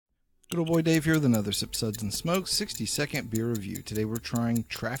Good old boy Dave here with another Sip, Suds, and Smokes 60-second beer review. Today we're trying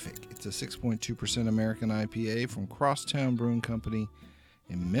Traffic. It's a 6.2% American IPA from Crosstown Brewing Company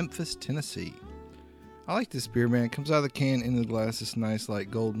in Memphis, Tennessee. I like this beer, man. It comes out of the can into the glass. It's nice, light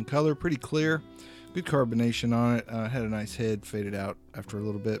golden color, pretty clear. Good carbonation on it. Had a nice head, faded out after a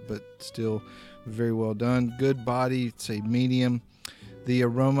little bit, but still very well done. Good body, it's a medium. The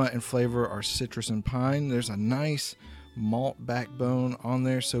aroma and flavor are citrus and pine. There's a nice malt backbone on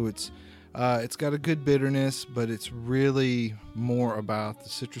there, so it's got a good bitterness, but it's really more about the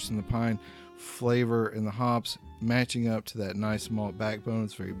citrus and the pine flavor and the hops matching up to that nice malt backbone.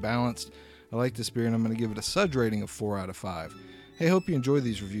 It's very balanced. I like this beer, and I'm going to give it a SUDS rating of 4 out of 5. Hey, hope you enjoy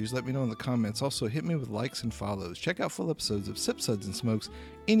these reviews. Let me know in the comments. Also, hit me with likes and follows. Check out full episodes of Sip, Suds, and Smokes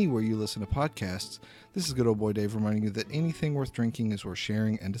anywhere you listen to podcasts. This is good old boy Dave reminding you that anything worth drinking is worth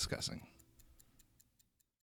sharing and discussing.